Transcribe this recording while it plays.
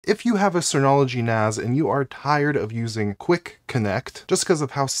If you have a Synology NAS and you are tired of using Quick Connect just because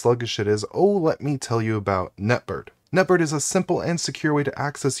of how sluggish it is, let me tell you about NetBird. NetBird is a simple and secure way to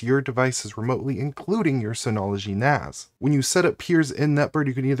access your devices remotely, including your Synology NAS. When you set up peers in NetBird,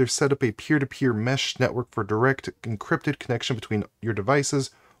 you can either set up a peer-to-peer mesh network for direct encrypted connection between your devices,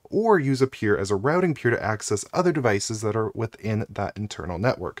 or use a peer as a routing peer to access other devices that are within that internal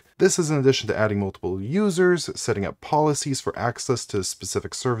network. This is in addition to adding multiple users, setting up policies for access to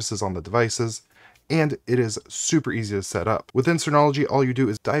specific services on the devices, and it is super easy to set up. Within Synology, all you do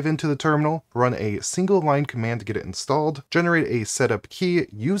is dive into the terminal, run a single line command to get it installed, generate a setup key,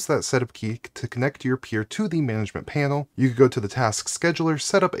 use that setup key to connect your peer to the management panel. You could go to the task scheduler,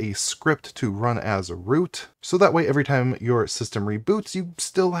 set up a script to run as a root, so that way every time your system reboots, you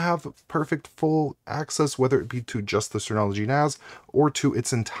still have perfect full access, whether it be to just the Synology NAS or to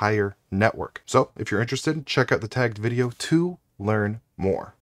its entire network. So if you're interested, check out the tagged video to learn more.